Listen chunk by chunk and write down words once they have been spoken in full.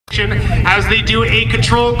as they do a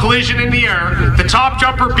controlled collision in the air, the top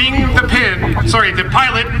jumper being the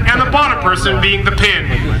pilot, and the bottom person being the pin.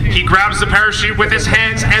 He grabs the parachute with his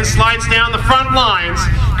hands and slides down the front lines,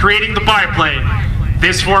 creating the biplane.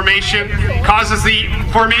 This formation causes the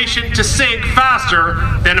formation to sink faster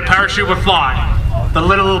than a parachute would fly. The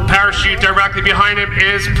little parachute directly behind him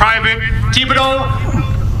is Private Thibodeau.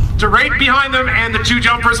 Right behind them, and the two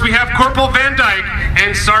jumpers, we have Corporal Van Dyke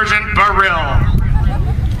and Sergeant Burrill.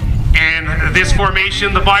 And this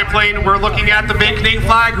formation, the biplane, we're looking at the big Canadian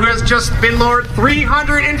flag, who has just been lowered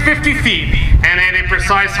 350 feet. And at a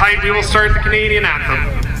precise height, we will start the Canadian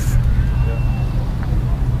anthem.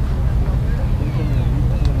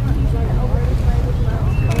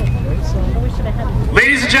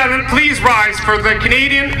 Ladies and gentlemen, please rise for the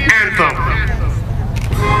Canadian anthem.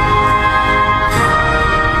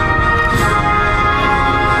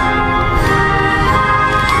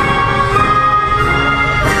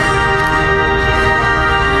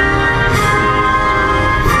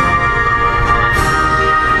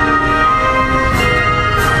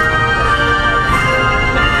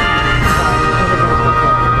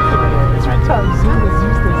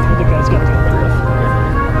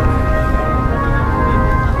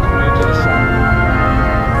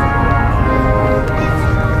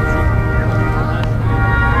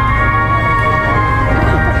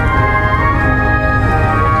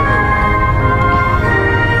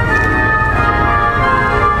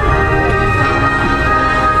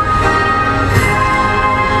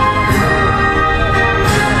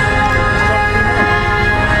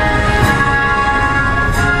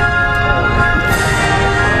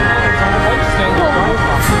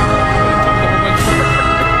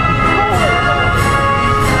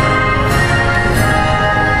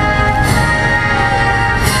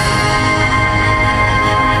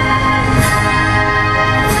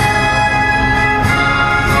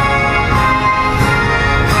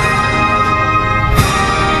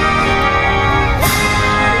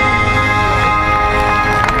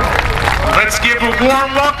 Let's give a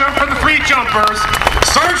warm welcome for the three jumpers,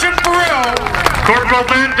 Sergeant Burrill, Corporal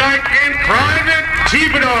Van Dyke, and Private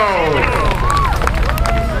Thibodeau.